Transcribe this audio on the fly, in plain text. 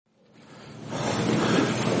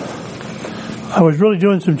I was really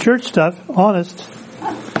doing some church stuff, honest.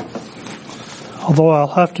 Although I'll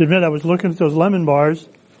have to admit I was looking at those lemon bars.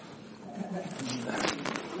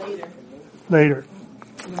 Later.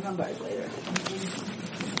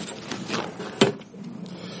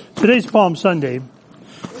 Today's Palm Sunday,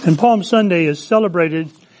 and Palm Sunday is celebrated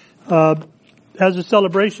as a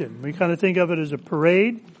celebration. We kind of think of it as a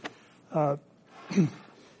parade.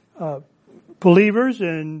 Believers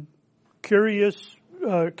and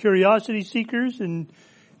curiosity seekers and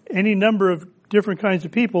any number of different kinds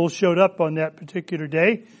of people showed up on that particular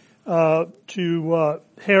day to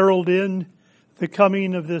herald in the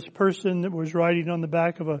coming of this person that was riding on the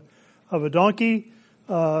back of a donkey.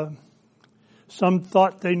 Some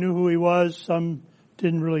thought they knew who he was. Some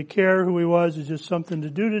didn't really care who he was. It's just something to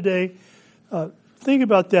do today. Think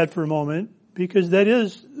about that for a moment, because that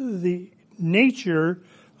is the nature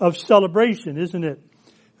of celebration, isn't it?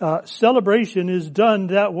 Celebration is done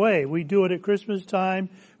that way. We do it at Christmas time.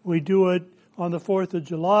 We do it on the 4th of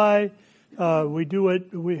July.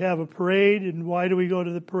 We have a parade. And why do we go to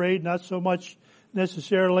the parade? Not so much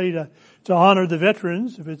necessarily to honor the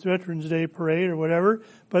veterans, if it's Veterans Day parade or whatever,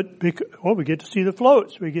 but we get to see the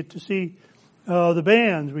floats. We get to see the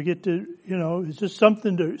bands. We get to, it's just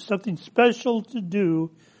something special to do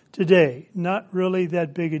today. Not really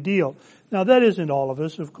that big a deal. Now, that isn't all of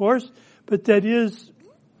us, of course, but that is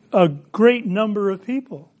a great number of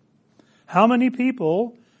people. How many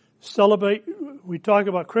people celebrate? We talk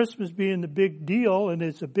about Christmas being the big deal, and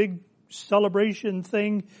it's a big celebration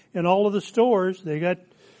thing in all of the stores. They got,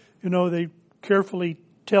 they carefully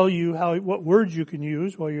tell you what words you can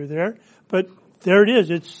use while you're there. But there it is.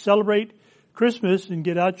 It's celebrate Christmas and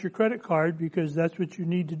get out your credit card, because that's what you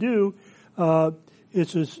need to do.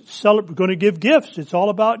 It's going to give gifts. It's all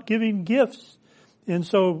about giving gifts. And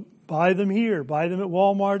so buy them here. Buy them at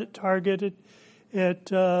Walmart, at Target, at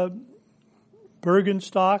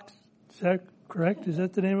Bergenstock. Is that correct? Is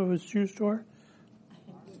that the name of a shoe store?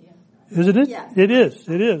 Isn't it? Yeah. It is.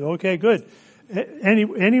 Okay, good.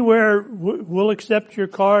 Anywhere we'll accept your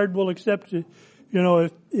card. We'll accept,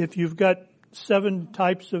 if you've got 7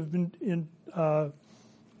 types of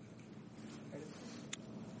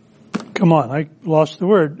come on, I lost the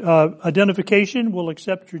word. Identification, we'll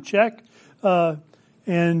accept your check.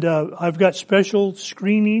 And I've got special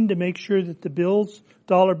screening to make sure that the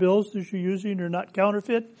dollar bills that you're using are not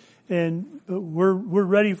counterfeit. And we're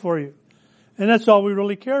ready for you. And that's all we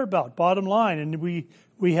really care about, bottom line. And we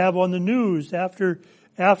have on the news after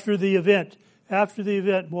the event. After the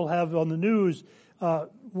event, we'll have on the news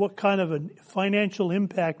what kind of a financial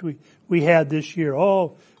impact we had this year.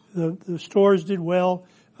 Oh, the stores did well.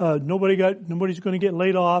 Nobody's going to get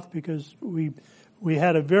laid off because we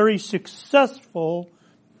had a very successful,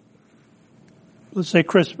 let's say,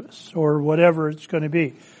 Christmas or whatever it's going to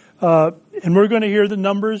be. And we're going to hear the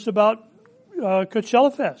numbers about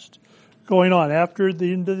Coachella Fest going on after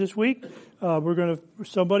the end of this week.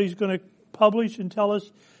 Somebody's going to publish and tell us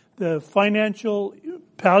the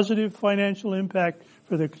positive financial impact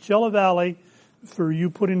for the Coachella Valley, for you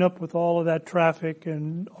putting up with all of that traffic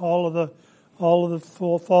and all of the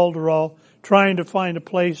falderall. Trying to find a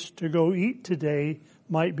place to go eat today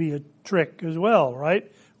might be a trick as well,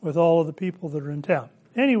 right? With all of the people that are in town.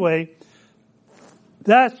 Anyway,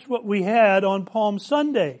 that's what we had on Palm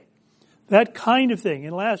Sunday. That kind of thing.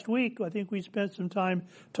 And last week, I think we spent some time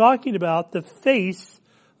talking about the face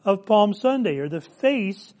of Palm Sunday, or the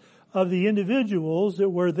face of the individuals that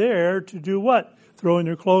were there to do what? Throwing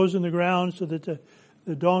their clothes in the ground so that the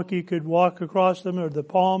donkey could walk across them, or the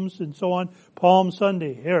palms and so on. Palm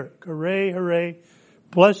Sunday. Here, hooray, hooray.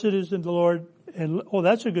 Blessed is the Lord. And,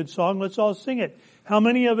 that's a good song. Let's all sing it. How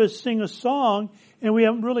many of us sing a song and we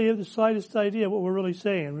haven't really had the slightest idea what we're really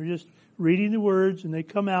saying? We're just reading the words and they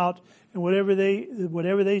come out, and whatever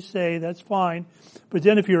they say, that's fine. But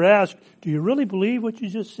then if you're asked, do you really believe what you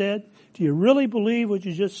just said? Do you really believe what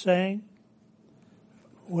you just sang?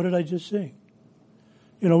 What did I just sing?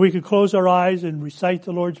 We could close our eyes and recite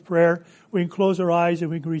the Lord's Prayer. We can close our eyes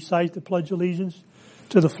and we can recite the Pledge of Allegiance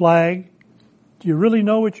to the flag. Do you really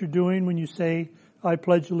know what you're doing when you say, I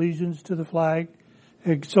pledge allegiance to the flag?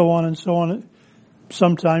 And so on and so on.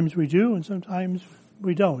 Sometimes we do and sometimes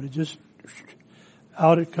we don't. It just,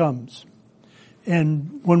 out it comes.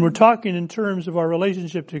 And when we're talking in terms of our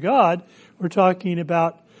relationship to God, we're talking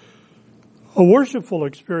about a worshipful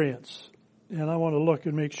experience. And I want to look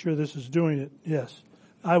and make sure this is doing it. Yes.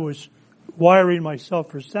 I was wiring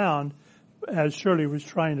myself for sound as Shirley was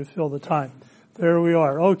trying to fill the time. There we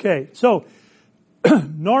are. Okay. So,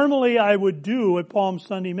 normally I would do a Palm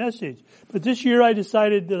Sunday message. But this year I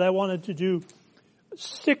decided that I wanted to do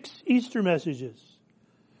 6 Easter messages.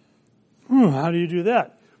 How do you do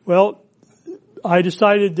that? Well, I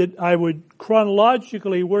decided that I would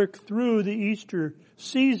chronologically work through the Easter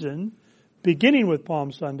season, beginning with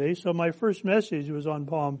Palm Sunday. So my first message was on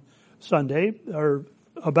Palm Sunday, or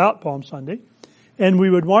about Palm Sunday. And we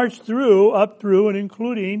would march up through and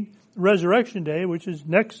including Resurrection Day, which is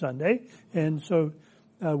next Sunday. And so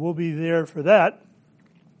we'll be there for that.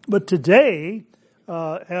 But today,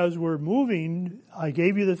 as we're moving, I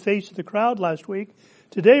gave you the face of the crowd last week.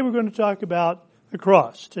 Today we're going to talk about the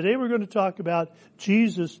cross. Today we're going to talk about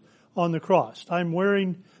Jesus on the cross. I'm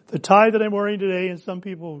wearing the tie that I'm wearing today, and some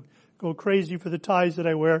people go crazy for the ties that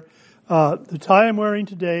I wear. The tie I'm wearing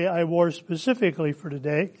today, I wore specifically for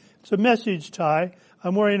today. It's a message tie.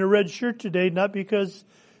 I'm wearing a red shirt today, not because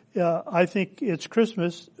I think it's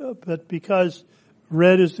Christmas, but because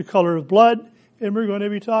red is the color of blood, and we're going to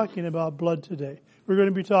be talking about blood today. We're going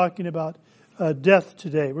to be talking about death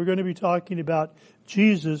today. We're going to be talking about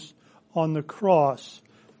Jesus on the cross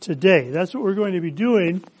today. That's what we're going to be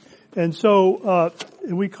doing. And so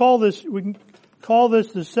we can call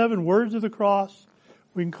this the 7 words of the cross.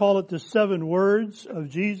 We can call it the 7 words of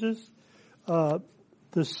Jesus. The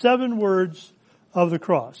 7 words of the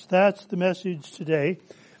cross. That's the message today.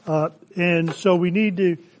 And so we need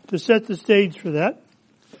to set the stage for that,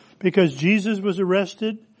 because Jesus was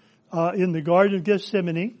arrested in the Garden of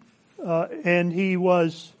Gethsemane, and he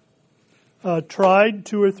was tried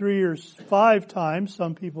 2 or 3 or 5 times,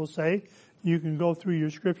 some people say. You can go through your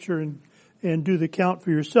scripture and do the count for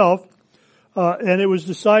yourself. And it was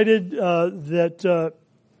decided that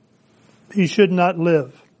he should not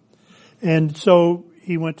live. And so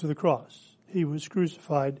he went to the cross. He was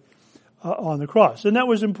crucified on the cross. And that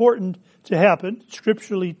was important to happen.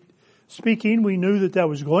 Scripturally speaking, we knew that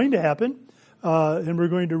was going to happen. And we're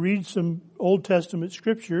going to read some Old Testament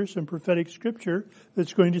scripture, some prophetic scripture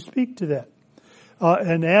that's going to speak to that.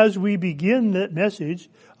 And as we begin that message,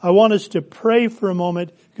 I want us to pray for a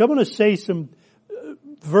moment. I'm going to say some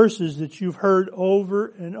verses that you've heard over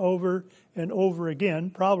and over and over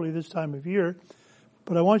again, probably this time of year.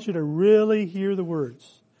 But I want you to really hear the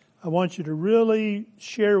words. I want you to really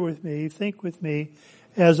share with me, think with me,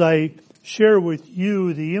 as I share with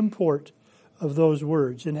you the import of those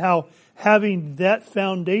words, and how having that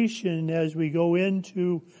foundation as we go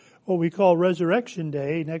into what we call Resurrection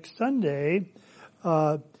Day, next Sunday,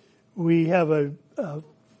 we have a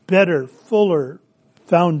better, fuller,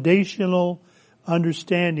 foundational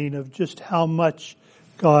understanding of just how much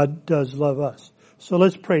God does love us. So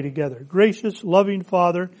let's pray together. Gracious, loving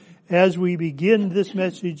Father, as we begin this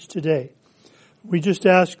message today, we just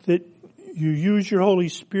ask that you use your Holy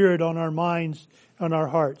Spirit on our minds, on our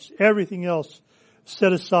hearts. Everything else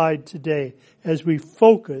set aside today as we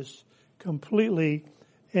focus completely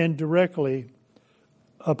and directly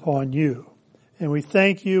upon you. And we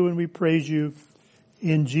thank you and we praise you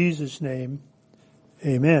in Jesus' name.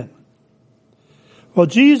 Amen. Well,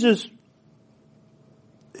 Jesus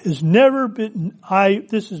has never been,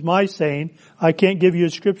 this is my saying, I can't give you a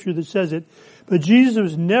scripture that says it, but Jesus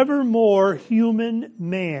was never more human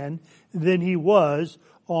man than he was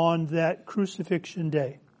on that crucifixion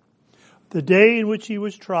day. The day in which he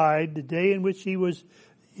was tried, the day in which he was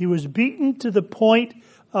beaten to the point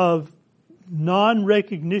of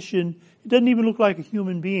non-recognition. He doesn't even look like a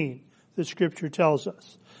human being, the scripture tells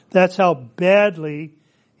us. That's how badly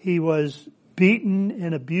he was beaten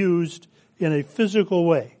and abused in a physical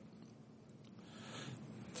way.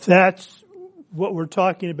 That's what we're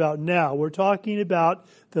talking about now. We're talking about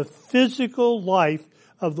the physical life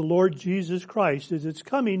of the Lord Jesus Christ as it's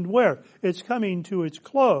coming where? It's coming to its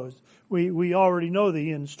close. We already know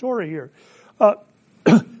the end story here.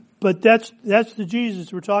 But that's the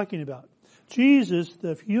Jesus we're talking about. Jesus,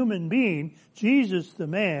 the human being, Jesus, the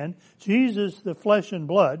man, Jesus, the flesh and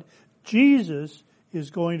blood, Jesus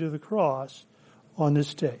is going to the cross on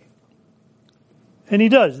this day. And he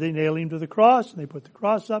does. They nail him to the cross, and they put the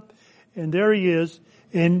cross up, and there he is.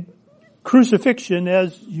 And crucifixion,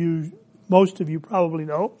 as most of you probably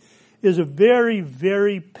know, is a very,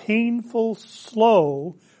 very painful,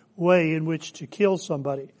 slow way in which to kill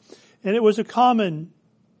somebody. And it was a common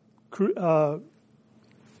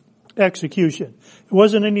execution. It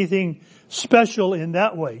wasn't anything special in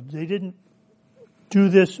that way. They didn't do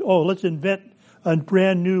this, let's invent a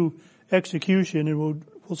brand new execution and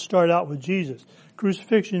we'll start out with Jesus.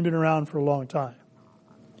 Crucifixion has been around for a long time.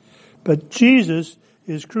 But Jesus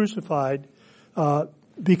is crucified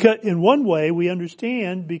because in one way we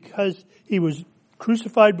understand because he was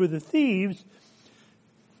crucified with the thieves,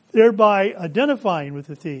 thereby identifying with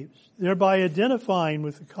the thieves, thereby identifying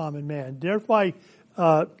with the common man, thereby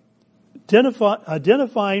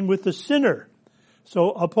identifying with the sinner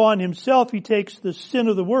So upon himself, he takes the sin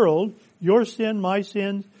of the world, your sin, my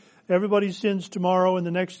sins, everybody's sins tomorrow and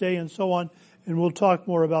the next day and so on. And we'll talk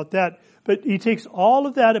more about that. But he takes all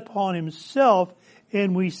of that upon himself,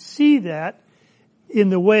 and we see that in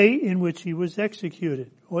the way in which he was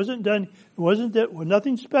executed.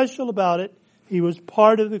 Nothing special about it. He was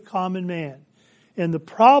part of the common man. And the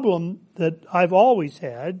problem that I've always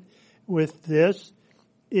had with this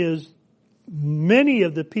is many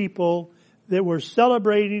of the people that were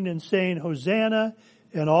celebrating and saying Hosanna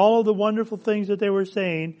and all of the wonderful things that they were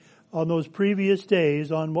saying on those previous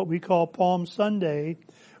days, on what we call Palm Sunday,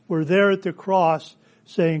 were there at the cross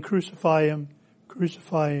saying, crucify him,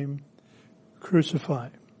 crucify him, crucify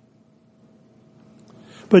him.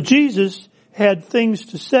 But Jesus had things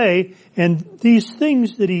to say, and these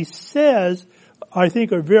things that he says, I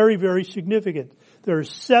think, are very, very significant. There are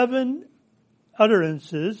 7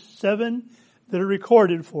 utterances, 7 that are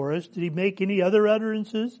recorded for us. Did he make any other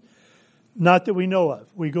utterances? Not that we know of.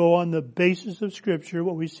 We go on the basis of Scripture,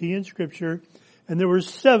 what we see in Scripture, and there were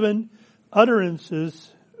 7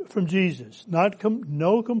 utterances from Jesus.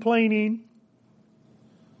 No complaining,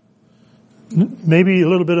 maybe a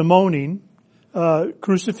little bit of moaning.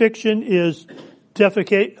 Crucifixion is death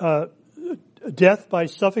by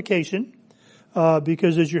suffocation,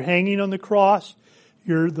 because as you're hanging on the cross,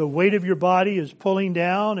 the weight of your body is pulling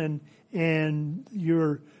down, and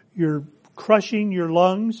you're crushing your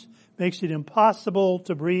lungs, makes it impossible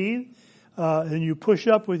to breathe. And you push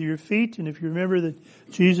up with your feet, and if you remember that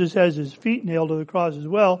Jesus has his feet nailed to the cross as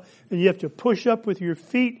well, and you have to push up with your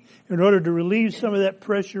feet in order to relieve some of that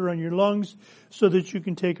pressure on your lungs so that you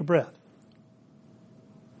can take a breath.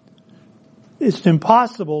 It's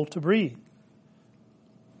impossible to breathe.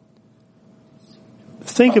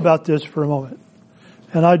 Think about this for a moment.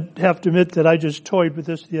 And I have to admit that I just toyed with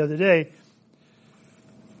this the other day.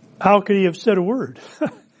 How could he have said a word?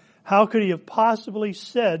 How could he have possibly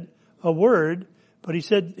said a word? But he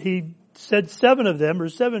said 7 of them, or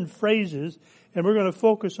 7 phrases, and we're going to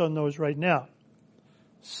focus on those right now.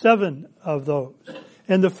 7 of those.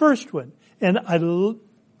 And the first one, and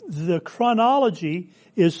the chronology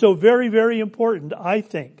is so very, very important, I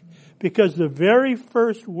think, because the very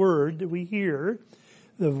first word that we hear,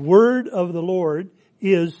 the word of the Lord,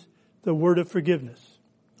 is the word of forgiveness.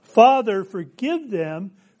 Father, forgive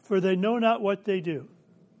them, for they know not what they do.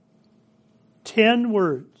 10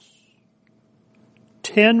 words.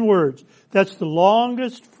 10 words. That's the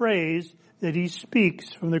longest phrase that he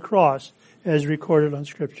speaks from the cross as recorded on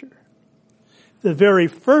Scripture. The very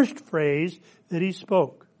first phrase that he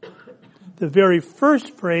spoke. The very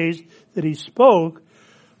first phrase that he spoke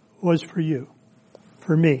was for you,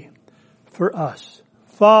 for me, for us.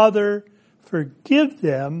 Father, forgive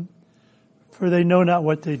them, for they know not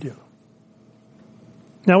what they do.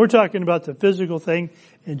 Now we're talking about the physical thing,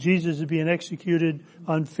 and Jesus is being executed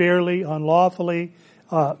unfairly, unlawfully,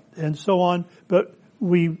 and so on. But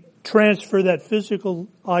we transfer that physical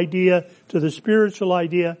idea to the spiritual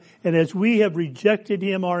idea, and as we have rejected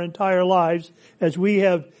him our entire lives, as we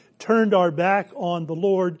have turned our back on the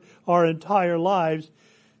Lord our entire lives,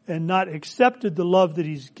 and not accepted the love that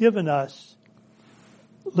he's given us,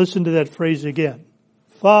 listen to that phrase again.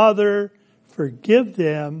 Father, forgive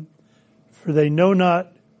them, for they know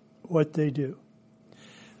not what they do.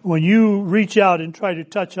 When you reach out and try to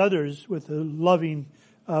touch others with the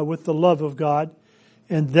love of God,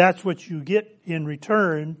 and that's what you get in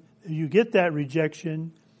return, you get that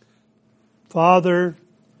rejection. Father,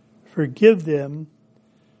 forgive them,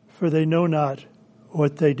 for they know not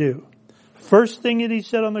what they do. First thing that he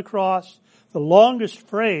said on the cross, the longest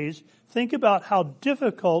phrase, think about how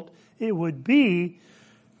difficult it would be.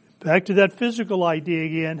 Back to that physical idea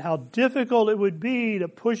again, how difficult it would be to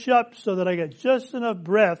push up so that I get just enough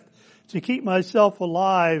breath to keep myself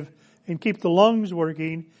alive and keep the lungs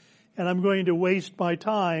working, and I'm going to waste my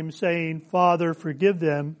time saying, Father, forgive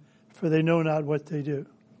them, for they know not what they do.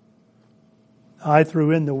 I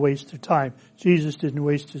threw in the waste of time. Jesus didn't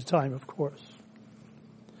waste his time, of course.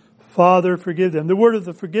 Father, forgive them. The word of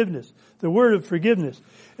the forgiveness. The word of forgiveness.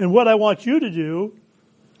 And what I want you to do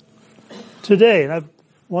today, and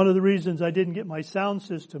one of the reasons I didn't get my sound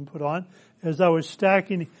system put on is I was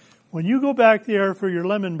stacking. When you go back there for your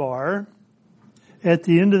lemon bar at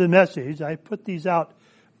the end of the message, I put these out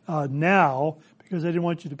now because I didn't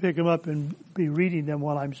want you to pick them up and be reading them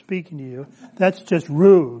while I'm speaking to you. That's just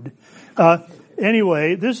rude.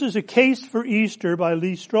 Anyway, this is A Case for Easter by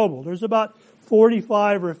Lee Strobel. There's about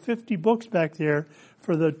 45 or 50 books back there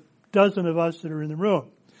for the dozen of us that are in the room.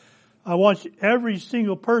 I want every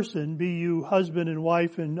single person, be you husband and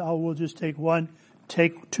wife, and we'll just take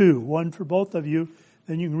 2, one for both of you.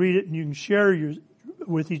 Then you can read it and you can share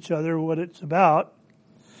with each other what it's about.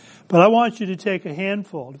 But I want you to take a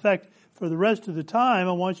handful. In fact, for the rest of the time,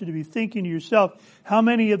 I want you to be thinking to yourself, how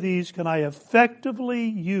many of these can I effectively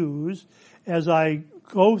use as I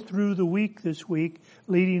go through the week this week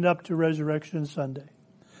leading up to Resurrection Sunday?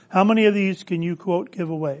 How many of these can you, quote, give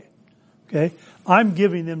away? Okay? I'm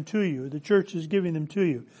giving them to you. The church is giving them to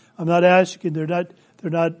you. I'm not asking, they're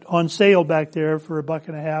not on sale back there for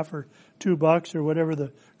 $1.50 or $2 or whatever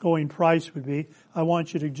the going price would be. I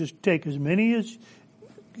want you to just take as many as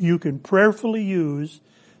you can prayerfully use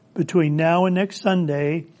between now and next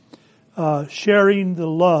Sunday, sharing the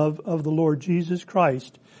love of the Lord Jesus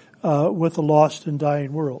Christ with a lost and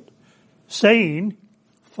dying world. Saying,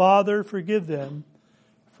 Father, forgive them,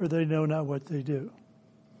 for they know not what they do.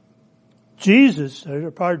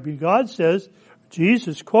 God says,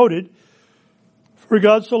 Jesus quoted, for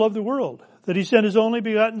God so loved the world, that he sent his only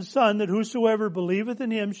begotten Son, that whosoever believeth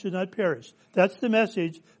in him should not perish. That's the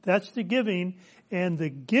message. That's the giving. And the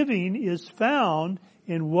giving is found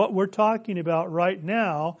in what we're talking about right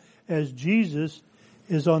now as Jesus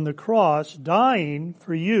is on the cross dying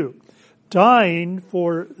for you. Dying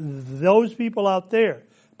for those people out there.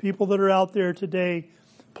 People that are out there today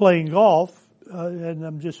playing golf. And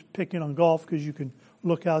I'm just picking on golf because you can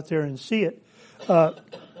look out there and see it.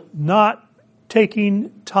 Not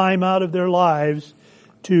taking time out of their lives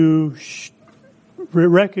to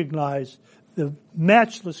recognize the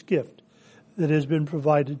matchless gift that has been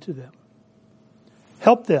provided to them.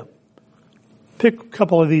 Help them. Pick a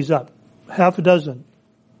couple of these up. Half a dozen.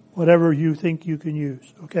 Whatever you think you can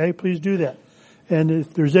use. Okay? Please do that. And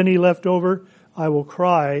if there's any left over, I will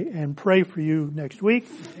cry and pray for you next week.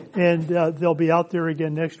 And they'll be out there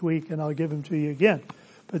again next week and I'll give them to you again.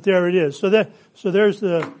 But there it is. So there's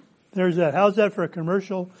that. How's that for a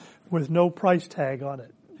commercial with no price tag on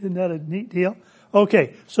it? Isn't that a neat deal?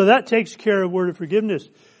 Okay, so that takes care of word of forgiveness.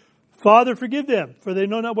 Father, forgive them, for they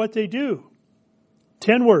know not what they do.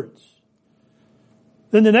 10 words.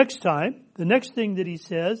 Then the next thing that he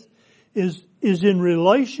says is in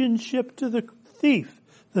relationship to the thief.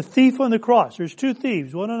 The thief on the cross. There's two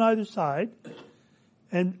thieves, one on either side.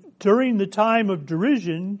 And during the time of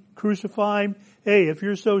derision, crucify him. Hey, if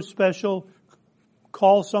you're so special,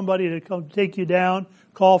 call somebody to come take you down.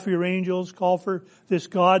 Call for your angels. Call for this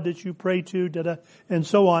God that you pray to, and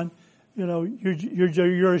so on. You know,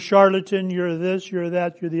 you're a charlatan. You're this. You're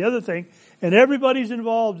that. You're the other thing. And everybody's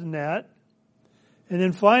involved in that. And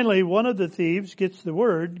then finally, one of the thieves gets the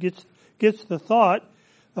word, gets the thought.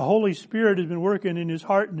 The Holy Spirit has been working in his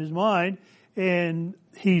heart and his mind, and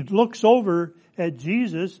he looks over at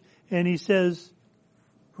Jesus and he says,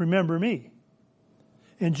 remember me.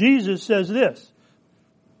 And Jesus says this,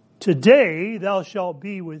 today thou shalt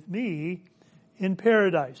be with me in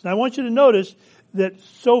paradise. Now I want you to notice that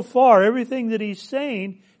so far everything that he's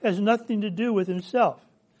saying has nothing to do with himself.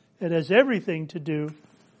 It has everything to do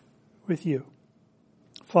with you.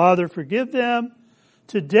 Father, forgive them.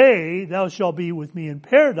 Today thou shalt be with me in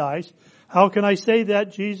paradise. How can I say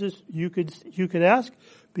that, Jesus? You could ask,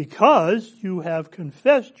 because you have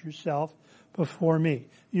confessed yourself before me.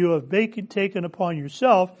 You have taken upon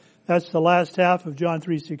yourself, that's the last half of John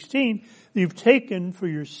 3:16, you've taken for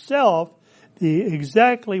yourself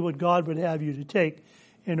exactly what God would have you to take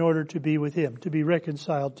in order to be with him, to be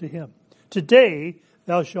reconciled to him. Today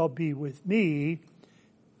thou shalt be with me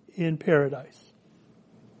in paradise.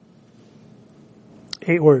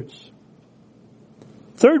 8 words.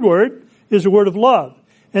 Third word is a word of love.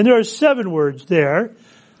 And there are 7 words there.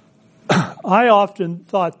 I often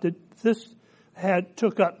thought that this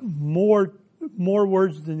took up more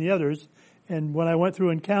words than the others. And when I went through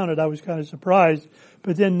and counted, I was kind of surprised,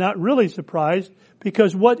 but then not really surprised,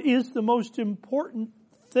 because what is the most important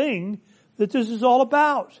thing that this is all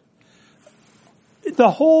about? The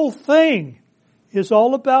whole thing is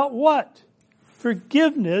all about what?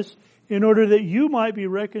 Forgiveness, in order that you might be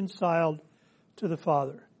reconciled to the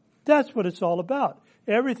Father. That's what it's all about.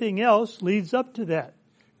 Everything else leads up to that.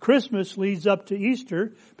 Christmas leads up to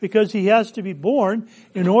Easter because he has to be born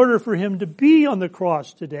in order for him to be on the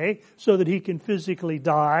cross today so that he can physically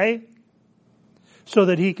die, so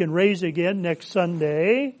that he can raise again next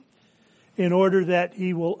Sunday, in order that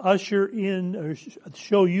he will usher in or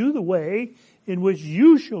show you the way in which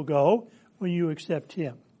you shall go when you accept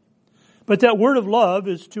him. But that word of love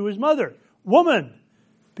is to his mother. Woman,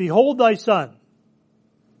 behold thy son.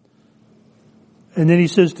 And then he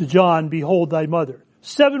says to John, behold thy mother.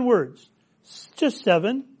 7 words. Just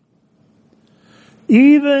 7.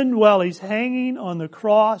 Even while he's hanging on the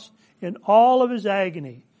cross in all of his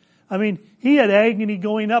agony. I mean, he had agony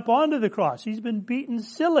going up onto the cross. He's been beaten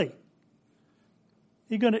silly.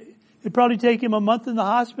 It'd probably take him a month in the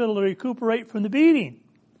hospital to recuperate from the beating.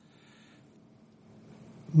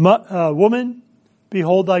 Woman,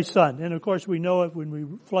 behold thy son. And of course we know it when we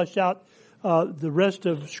flesh out the rest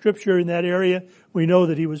of Scripture in that area. We know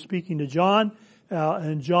that he was speaking to John,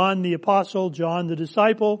 and John the apostle, John the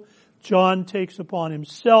disciple. John takes upon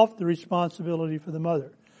himself the responsibility for the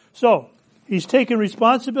mother. So, he's taken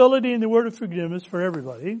responsibility in the word of forgiveness for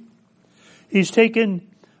everybody. He's given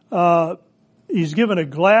a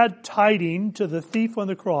glad tiding to the thief on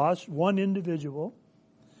the cross, one individual.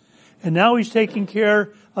 And now he's taking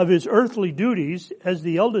care of his earthly duties as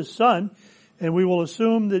the eldest son. And we will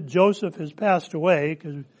assume that Joseph has passed away,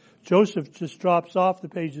 because Joseph just drops off the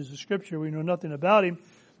pages of Scripture. We know nothing about him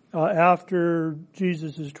after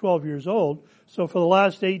Jesus is 12 years old. So for the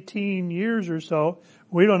last 18 years or so,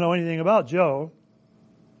 we don't know anything about Joe.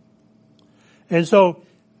 And so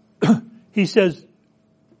he says,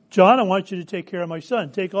 John, I want you to take care of my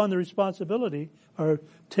son. Take on the responsibility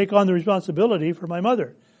for my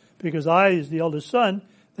mother. Because I, as the eldest son,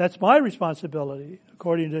 that's my responsibility.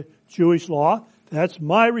 According to Jewish law, that's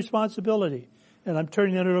my responsibility. And I'm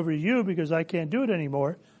turning that over to you because I can't do it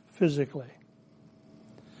anymore physically.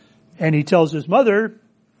 And he tells his mother,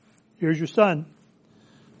 here's your son.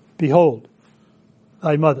 Behold,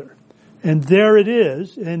 thy mother. And there it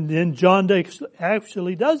is. And then John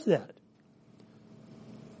actually does that.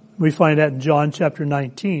 We find that in John chapter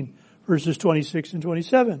 19, verses 26 and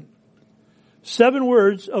 27. 7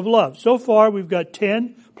 words of love. So far we've got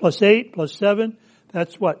 10 plus 8 plus 7.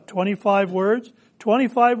 That's what? 25 words?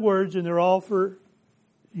 25 words, and they're all for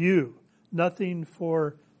you. Nothing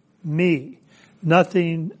for me.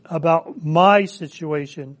 Nothing about my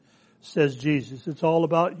situation, says Jesus. It's all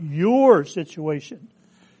about your situation.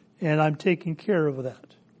 And I'm taking care of that.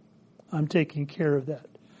 I'm taking care of that.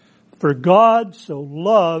 For God so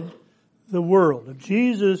loved the world. If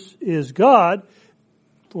Jesus is God,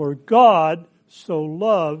 for God so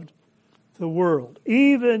loved the world.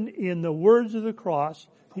 Even in the words of the cross,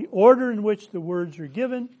 the order in which the words are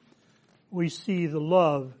given, we see the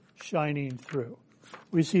love shining through.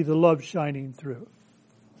 We see the love shining through.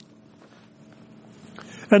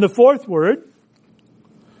 And the fourth word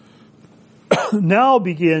now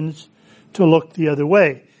begins to look the other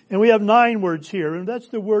way. And we have 9 words here, and that's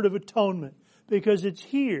the word of atonement, because it's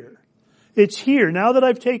here. It's here. Now that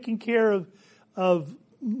I've taken care of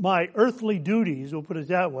my earthly duties, we'll put it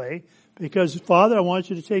that way, because Father, I want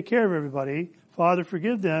you to take care of everybody. Father,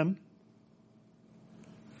 forgive them.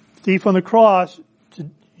 Thief on the cross,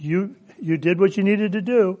 you did what you needed to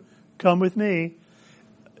do. Come with me.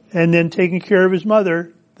 And then taking care of his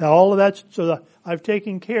mother. All of that, so I've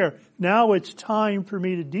taken care. Now it's time for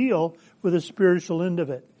me to deal with the spiritual end of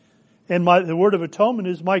it. And the word of atonement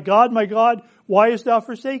is, my God, why hast thou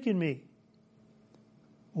forsaken me?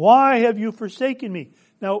 Why have you forsaken me?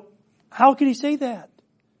 Now, how could he say that?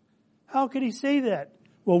 How could he say that?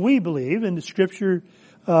 Well, we believe, and the Scripture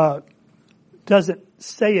doesn't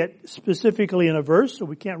say it specifically in a verse, so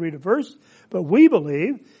we can't read a verse, but we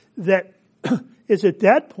believe that it's at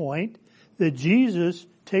that point that Jesus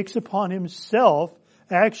takes upon himself,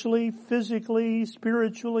 actually, physically,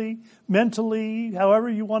 spiritually, mentally, however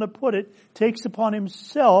you want to put it, takes upon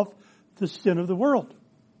himself the sin of the world.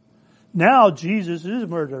 Now Jesus is a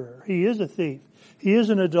murderer. He is a thief. He is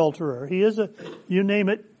an adulterer. He is you name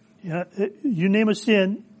it, you name a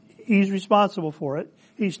sin, he's responsible for it.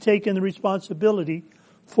 He's taken the responsibility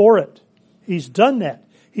for it. He's done that.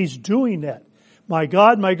 He's doing that. My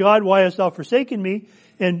God, why hast thou forsaken me?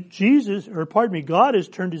 And God has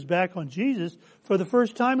turned his back on Jesus for the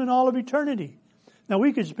first time in all of eternity. Now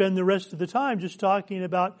we could spend the rest of the time just talking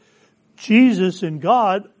about Jesus and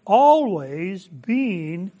God always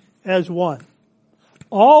being as one.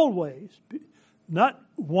 Always. Not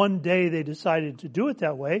one day they decided to do it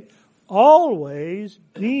that way. Always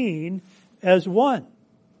being as one.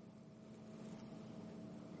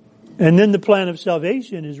 And then the plan of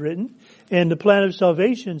salvation is written. And the plan of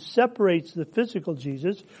salvation separates the physical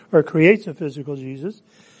Jesus, or creates a physical Jesus,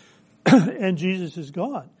 and Jesus is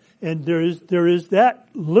gone. And there is that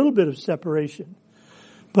little bit of separation.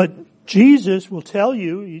 But Jesus will tell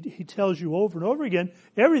you, he tells you over and over again,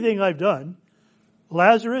 everything I've done,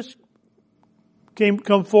 Lazarus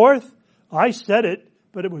come forth, I said it,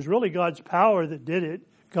 but it was really God's power that did it.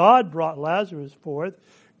 God brought Lazarus forth.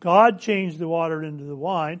 God changed the water into the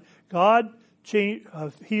wine. God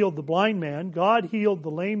healed the blind man. God healed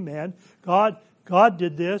the lame man. God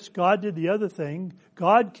did this. God did the other thing.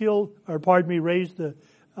 God raised the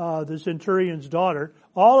centurion's daughter.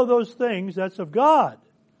 All of those things, that's of God.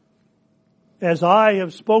 As I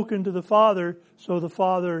have spoken to the Father, so the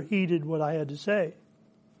Father heeded what I had to say.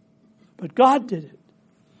 but God did it.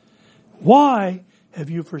 Why have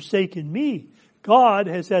you forsaken me? God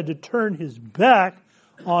has had to turn his back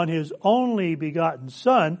on his only begotten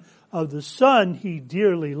Son, of the Son he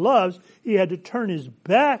dearly loves. He had to turn his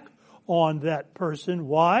back on that person.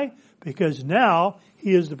 Why? Because now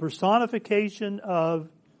he is the personification of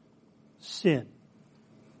sin.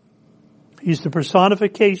 He's the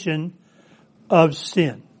personification of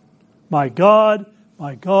sin. My God,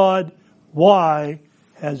 why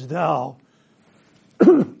hast thou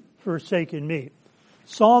forsaken me?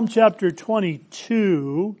 Psalm chapter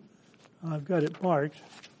 22. I've got it marked.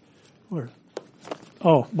 Where?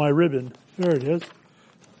 Oh, my ribbon. There it is.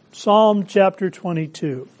 Psalm chapter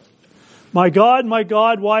 22. My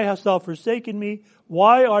God, why hast thou forsaken me?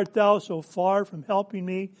 Why art thou so far from helping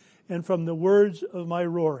me and from the words of my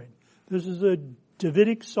roaring? This is a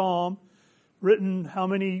Davidic psalm written how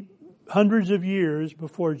many hundreds of years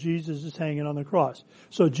before Jesus is hanging on the cross.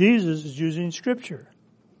 So Jesus is using Scripture,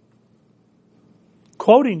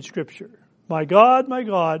 quoting Scripture. My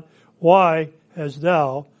God, why hast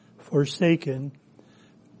thou forsaken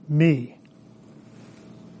me?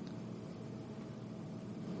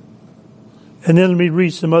 And then let me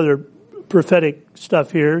read some other prophetic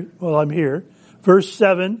stuff here while I'm here. Verse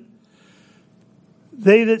 7.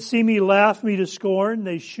 They that see me laugh me to scorn.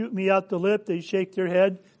 They shoot me out the lip. They shake their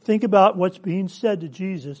head. Think about what's being said to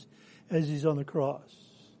Jesus as he's on the cross.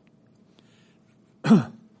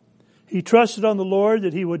 He trusted on the Lord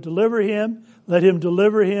that he would deliver him. Let him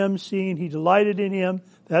deliver him, seeing he delighted in him.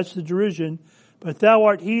 That's the derision. But thou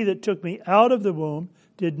art he that took me out of the womb,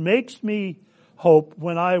 did make me hope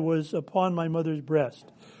when I was upon my mother's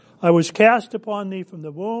breast. I was cast upon thee from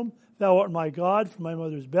the womb. Thou art my God from my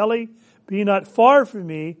mother's belly. Be not far from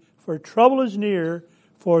me, for trouble is near,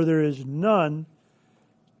 for there is none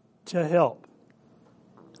to help.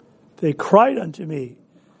 They cried unto me.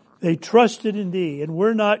 They trusted in thee, and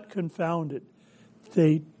were not confounded.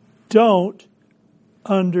 They don't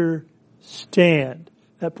understand.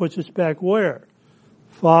 That puts us back where?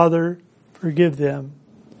 Father, forgive them,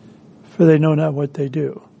 for they know not what they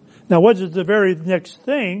do. Now, what is the very next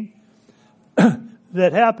thing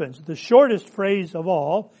that happens? The shortest phrase of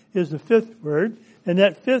all is the fifth word, and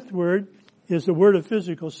that fifth word is the word of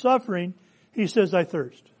physical suffering. He says, I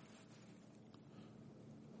thirst.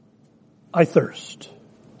 I thirst.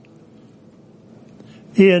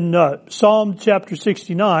 In Psalm chapter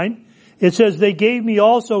 69, it says, they gave me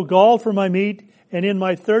also gall for my meat, and in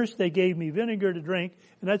my thirst they gave me vinegar to drink.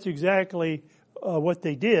 And that's exactly what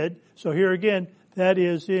they did. So here again, that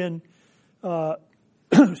is in,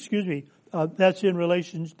 that's in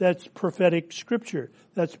relation, that's prophetic scripture.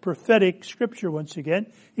 That's prophetic scripture once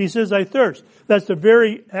again. He says, I thirst. That's the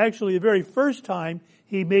very first time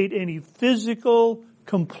he made any physical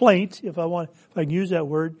complaint, if I can use that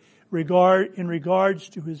word, in regards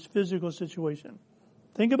to his physical situation.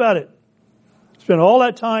 Think about it. Spent all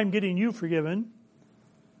that time getting you forgiven.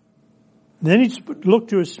 Then he looked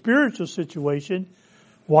to his spiritual situation.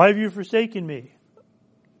 Why have you forsaken me?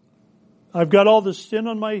 I've got all the sin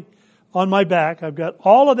on my back. I've got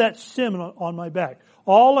all of that sin on my back.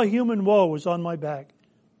 All the human woe was on my back.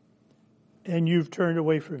 And you've turned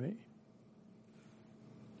away from me.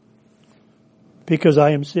 Because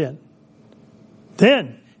I am sin.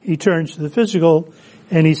 Then he turns to the physical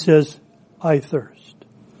and he says, I thirst.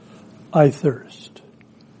 I thirst.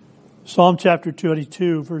 Psalm chapter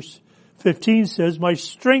 22 verse 15 says, my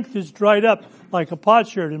strength is dried up like a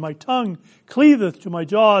potsherd, and my tongue cleaveth to my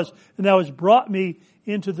jaws, and thou hast brought me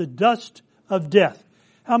into the dust of death.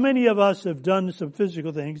 How many of us have done some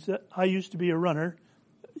physical things? I used to be a runner.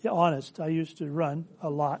 Yeah, honest, I used to run a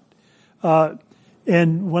lot.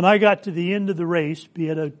 And when I got to the end of the race, be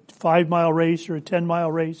it a 5-mile race or a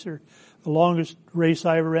 10-mile race, or the longest race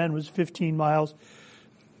I ever ran was 15 miles,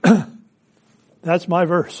 that's my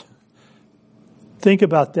verse. Think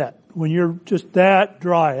about that. When you're just that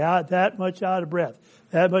dry, that much out of breath,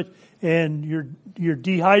 that much, and you're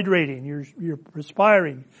dehydrating, you're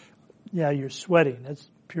perspiring, you're sweating. That's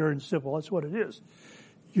pure and simple. That's what it is.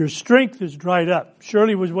 Your strength is dried up.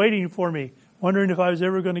 Shirley was waiting for me, wondering if I was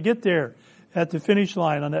ever going to get there at the finish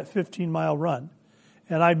line on that 15-mile run.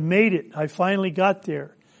 And I made it. I finally got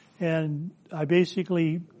there. And I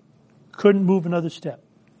basically couldn't move another step.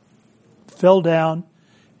 Fell down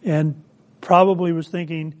and probably was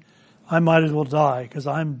thinking, I might as well die because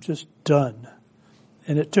I'm just done.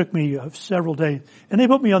 And it took me several days. And they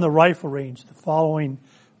put me on the rifle range the following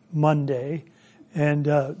Monday. And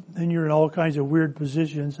then you're in all kinds of weird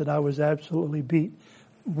positions, and I was absolutely beat.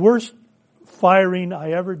 Worst firing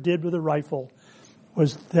I ever did with a rifle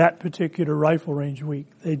was that particular rifle range week.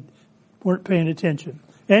 They weren't paying attention.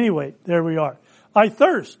 Anyway, there we are. I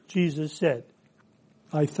thirst, Jesus said.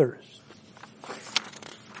 I thirst.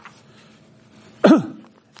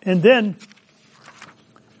 And then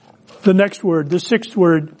the next word, the sixth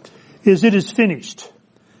word, is it is finished.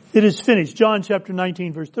 It is finished. John chapter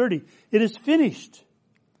 19 verse 30. It is finished.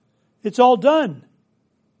 It's all done.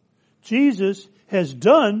 Jesus has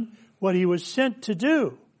done what he was sent to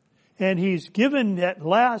do. And he's given that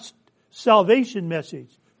last salvation message.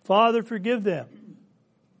 Father, forgive them.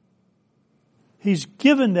 He's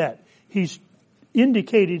given that. He's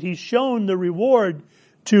indicated, he's shown the reward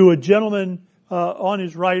to a gentleman on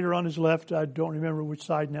his right or on his left. I don't remember which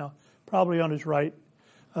side now. Probably on his right.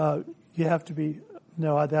 You have to be,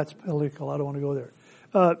 no, that's political. I don't want to go there.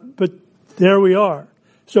 But there we are.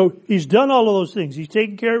 So he's done all of those things. He's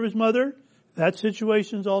taken care of his mother. That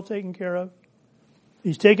situation's all taken care of.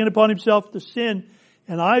 He's taken upon himself the sin.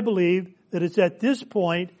 And I believe that it's at this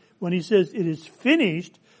point when he says it is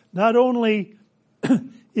finished, not only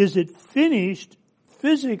is it finished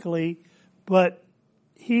physically, but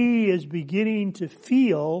he is beginning to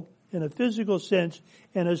feel, in a physical sense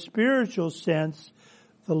and a spiritual sense,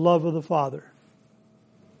 the love of the Father.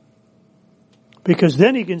 Because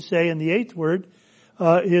then he can say, in the eighth word,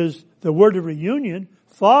 is the word of reunion,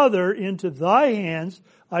 Father, into thy hands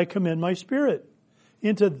I commend my spirit.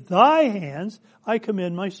 Into thy hands I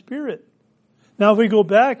commend my spirit. Now if we go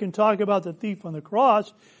back and talk about the thief on the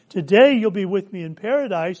cross, today you'll be with me in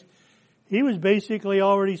paradise. He was basically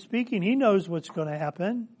already speaking. He knows what's going to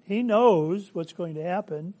happen. He knows what's going to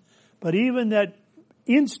happen. But even that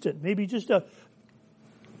instant, maybe just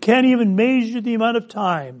can't even measure the amount of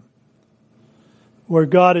time where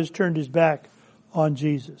God has turned his back on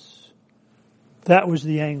Jesus. That was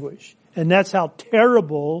the anguish. And that's how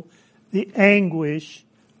terrible the anguish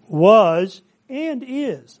was and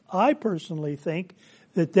is. I personally think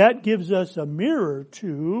that that gives us a mirror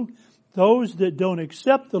to those that don't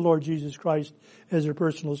accept the Lord Jesus Christ as their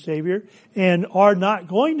personal Savior and are not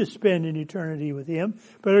going to spend an eternity with him,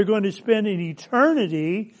 but are going to spend an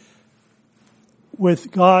eternity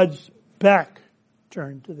with God's back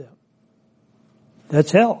turned to them.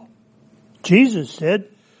 That's hell. Jesus said,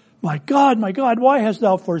 my God, why hast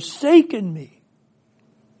thou forsaken me?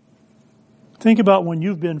 Think about when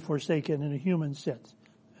you've been forsaken in a human sense.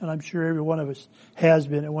 And I'm sure every one of us has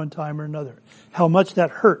been at one time or another. How much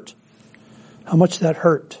that hurt. How much that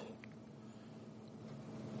hurt.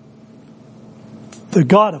 The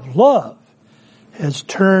God of love has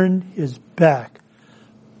turned his back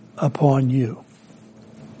upon you.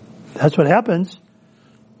 That's what happens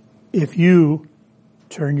if you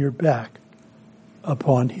turn your back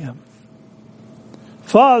upon him.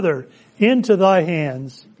 Father, into thy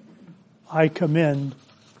hands I commend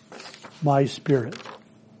my spirit.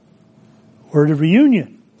 Word of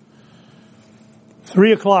reunion.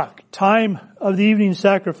 3:00, time of the evening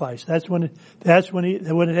sacrifice. That's when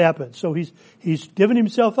it happens. So he's given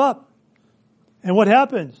himself up. And what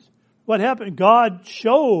happens? What happened? God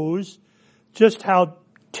shows just how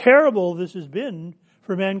terrible this has been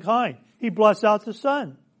for mankind. He blots out the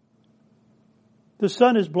sun. The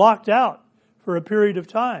sun is blocked out for a period of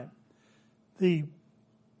time. The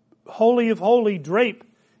Holy of Holy drape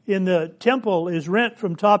in the temple is rent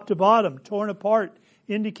from top to bottom, torn apart,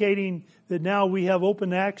 indicating that now we have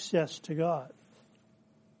open access to God.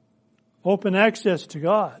 Open access to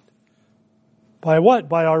God. By what?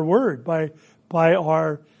 By our word, by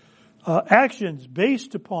our actions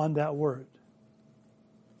based upon that word.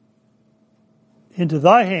 Into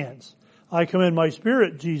thy hands I commend my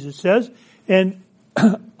spirit, Jesus says. And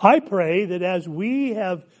I pray that as we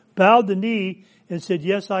have bowed the knee and said,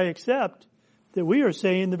 yes, I accept, that we are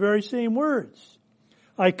saying the very same words.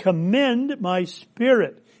 I commend my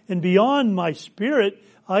spirit. And beyond my spirit,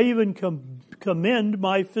 I even commend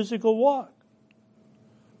my physical walk.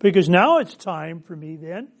 Because now it's time for me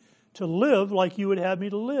then to live like you would have me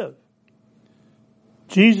to live.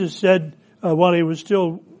 Jesus said, while he was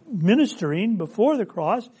still ministering before the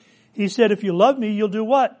cross, he said, if you love me, you'll do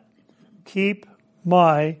what? Keep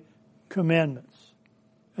my commandments.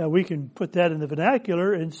 We can put that in the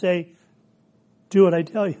vernacular and say, do what I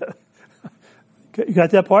tell you. You got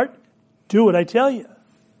that part? Do what I tell you.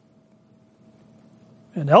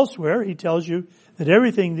 And elsewhere, he tells you that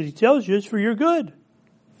everything that he tells you is for your good.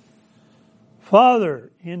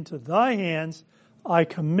 Father, into thy hands I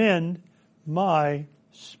commend my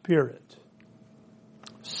spirit.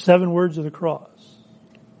 7 words of the cross.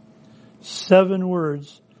 7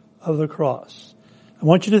 words of the cross. I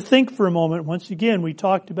want you to think for a moment. Once again, we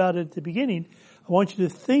talked about it at the beginning. I want you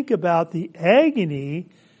to think about the agony,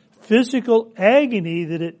 physical agony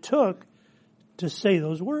that it took to say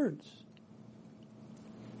those words.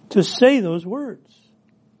 to say those words.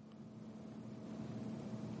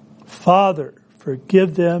 Father,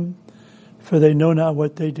 forgive them, for they know not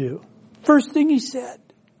what they do. First thing he said.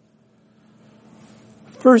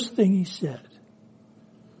 First thing he said.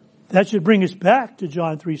 That should bring us back to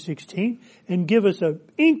John 3:16 and give us an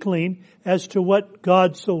inkling as to what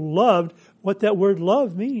God so loved, what that word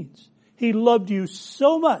love means. He loved you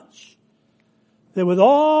so much that with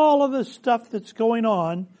all of the stuff that's going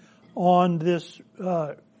on this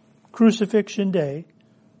crucifixion day,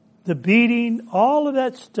 the beating, all of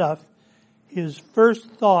that stuff, his first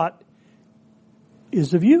thought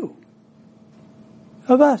is of you,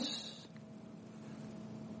 of us.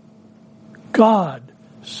 God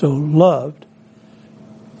so loved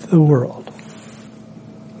the world.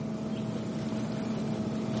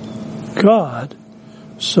 God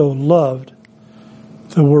so loved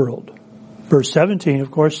the world. Verse 17,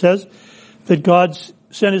 of course, says that God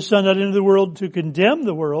sent his Son not into the world to condemn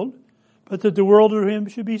the world, but that the world through him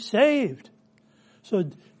should be saved. So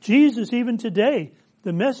Jesus, even today,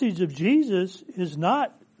 the message of Jesus is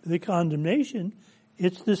not the condemnation,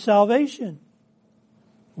 it's the salvation.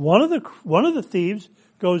 One of the thieves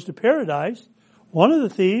goes to paradise. One of the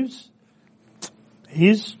thieves,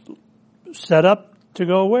 he's set up to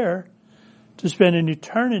go where? To spend an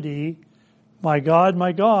eternity. My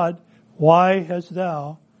God, why hast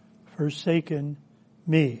thou forsaken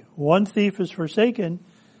me? One thief is forsaken,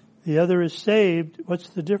 the other is saved. What's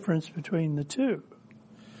the difference between the two?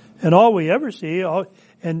 And all we ever see,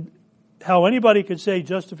 and how anybody could say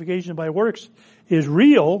justification by works is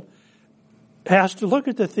real, has to look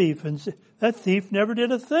at the thief and say, that thief never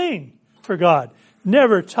did a thing for God.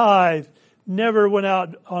 Never tithed, never went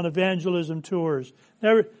out on evangelism tours,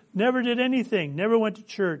 never did anything, never went to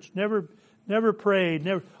church, never prayed,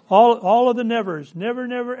 all of the nevers,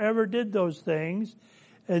 never ever did those things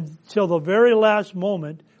until the very last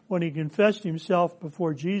moment when he confessed himself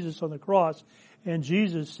before Jesus on the cross, and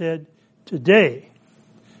Jesus said, today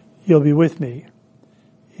you'll be with me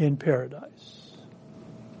in paradise.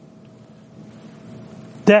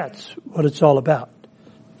 That's what it's all about.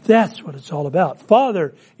 That's what it's all about.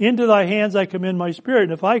 Father, into thy hands I commend my spirit.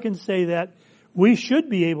 And if I can say that, we should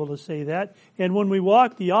be able to say that. And when we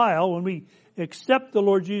walk the aisle, when we accept the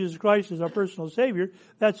Lord Jesus Christ as our personal Savior,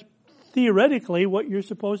 that's theoretically what you're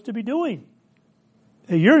supposed to be doing.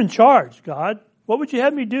 Hey, you're in charge, God. What would you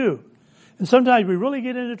have me do? And sometimes we really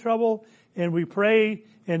get into trouble and we pray,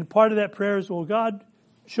 and part of that prayer is, well, God,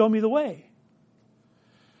 show me the way.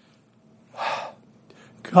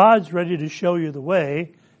 God's ready to show you the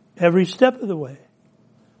way every step of the way.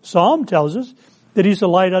 Psalm tells us that he's a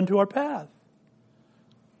light unto our path.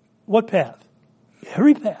 What path?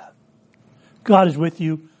 Every path. God is with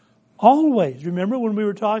you always. Remember when we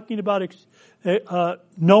were talking about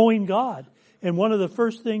knowing God? And one of the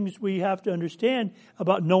first things we have to understand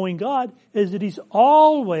about knowing God is that he's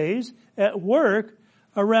always at work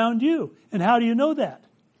around you. And how do you know that?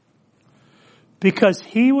 Because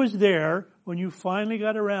he was there when you finally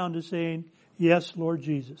got around to saying, yes, Lord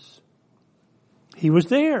Jesus. He was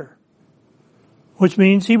there. Which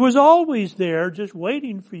means he was always there just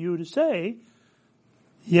waiting for you to say,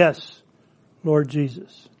 yes, Lord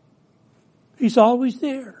Jesus. He's always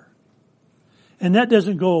there. And that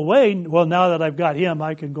doesn't go away. Well, now that I've got him,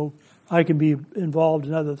 I can be involved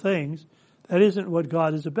in other things. That isn't what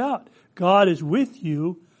God is about. God is with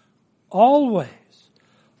you always.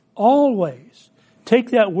 Always.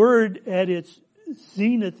 Take that word at its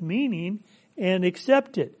zenith meaning and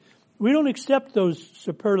accept it. We don't accept those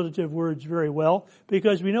superlative words very well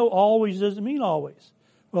because we know always doesn't mean always.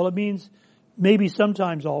 Well, it means maybe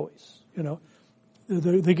sometimes always. You know,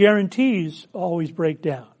 the guarantees always break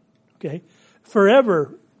down. Okay,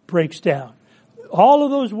 forever breaks down. All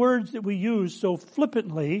of those words that we use so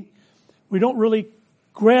flippantly, we don't really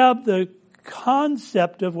grab the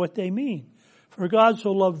concept of what they mean. For God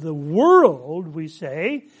so loved the world, we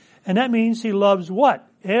say, and that means he loves what?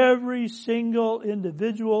 Every single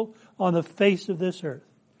individual on the face of this earth.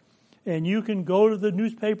 And you can go to the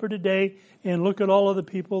newspaper today and look at all of the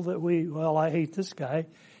people that I hate this guy,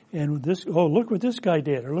 and look what this guy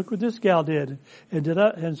did, or look what this gal did,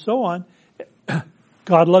 and so on.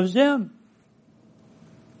 God loves them.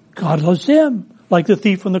 God loves them. Like the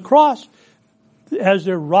thief on the cross. As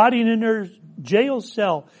they're rotting in their jail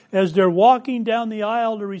cell, as they're walking down the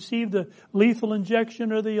aisle to receive the lethal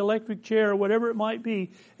injection or the electric chair or whatever it might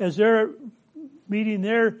be, as they're meeting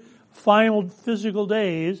their final physical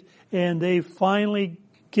days and they finally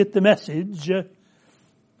get the message,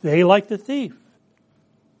 they like the thief.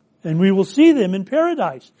 And we will see them in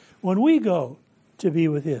paradise when we go to be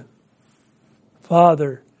with him.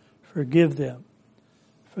 Father, forgive them,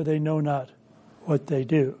 for they know not what they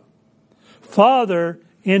do. Father,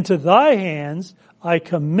 into thy hands I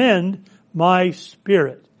commend my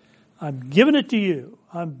spirit. I'm giving it to you.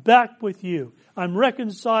 I'm back with you. I'm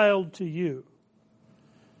reconciled to you.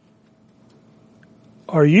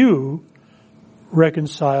 Are you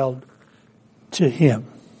reconciled to him?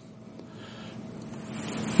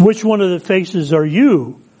 Which one of the faces are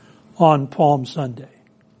you on Palm Sunday?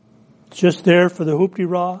 Just there for the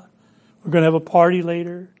hoopty-rah? We're going to have a party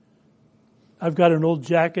later. I've got an old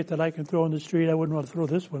jacket that I can throw in the street. I wouldn't want to throw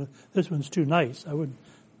this one. This one's too nice. I wouldn't,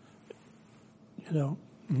 I don't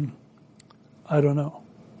know.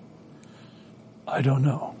 I don't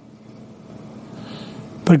know.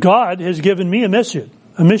 But God has given me a mission.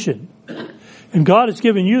 And God has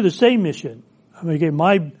given you the same mission. I mean, again,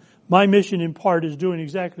 my mission in part is doing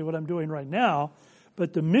exactly what I'm doing right now.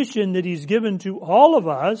 But the mission that He's given to all of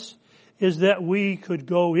us is that we could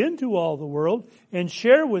go into all the world and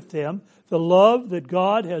share with them the love that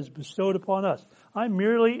God has bestowed upon us. I'm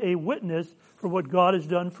merely a witness for what God has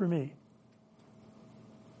done for me.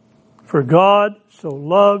 For God so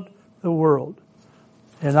loved the world.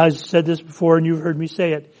 And I've said this before and you've heard me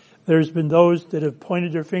say it. There's been those that have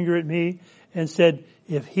pointed their finger at me and said,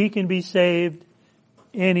 if he can be saved,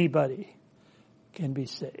 anybody can be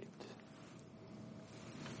saved.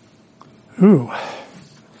 Ooh.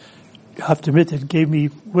 I have to admit that it gave me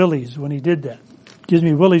willies when he did that. It gives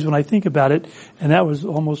me willies when I think about it, and that was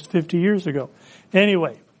almost 50 years ago.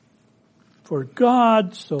 Anyway, for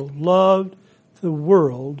God so loved the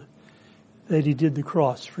world that He did the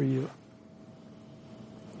cross for you.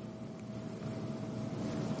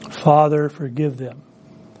 Father, forgive them,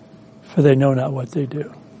 for they know not what they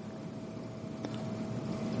do.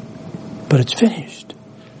 But it's finished.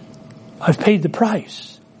 I've paid the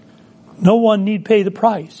price. No one need pay the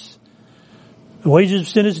price. The wages of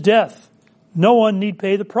sin is death. No one need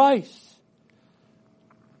pay the price.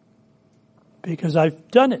 Because I've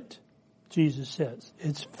done it, Jesus says.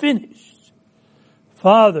 It's finished.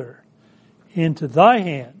 Father, into thy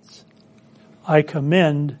hands I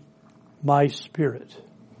commend my spirit.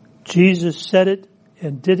 Jesus said it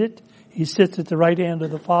and did it. He sits at the right hand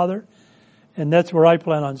of the Father. And that's where I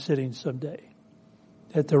plan on sitting someday.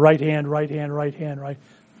 At the right hand,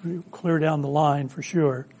 clear down the line for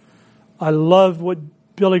sure. I love what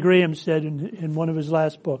Billy Graham said in one of his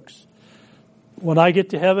last books. When I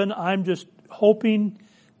get to heaven, I'm just hoping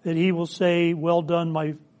that he will say, well done,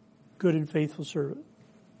 my good and faithful servant.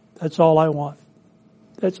 That's all I want.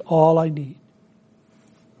 That's all I need.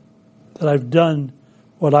 That I've done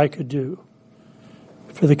what I could do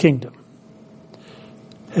for the kingdom.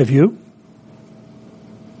 Have you?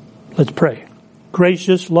 Let's pray.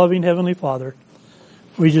 Gracious, loving Heavenly Father,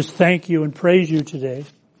 we just thank you and praise you today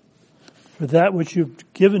for that which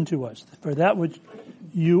you've given to us, for that which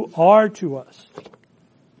you are to us,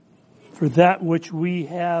 for that which we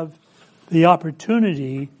have the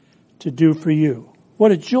opportunity to do for you.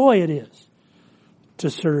 What a joy it is to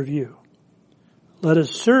serve you. Let us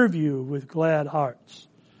serve you with glad hearts.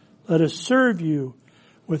 Let us serve you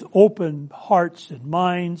with open hearts and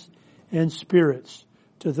minds and spirits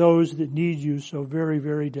to those that need you so very,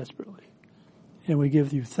 very desperately. And we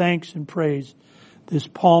give you thanks and praise this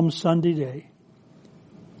Palm Sunday day.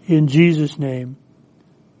 In Jesus' name,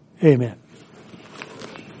 amen.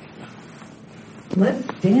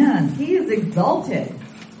 Let's stand. He is exalted.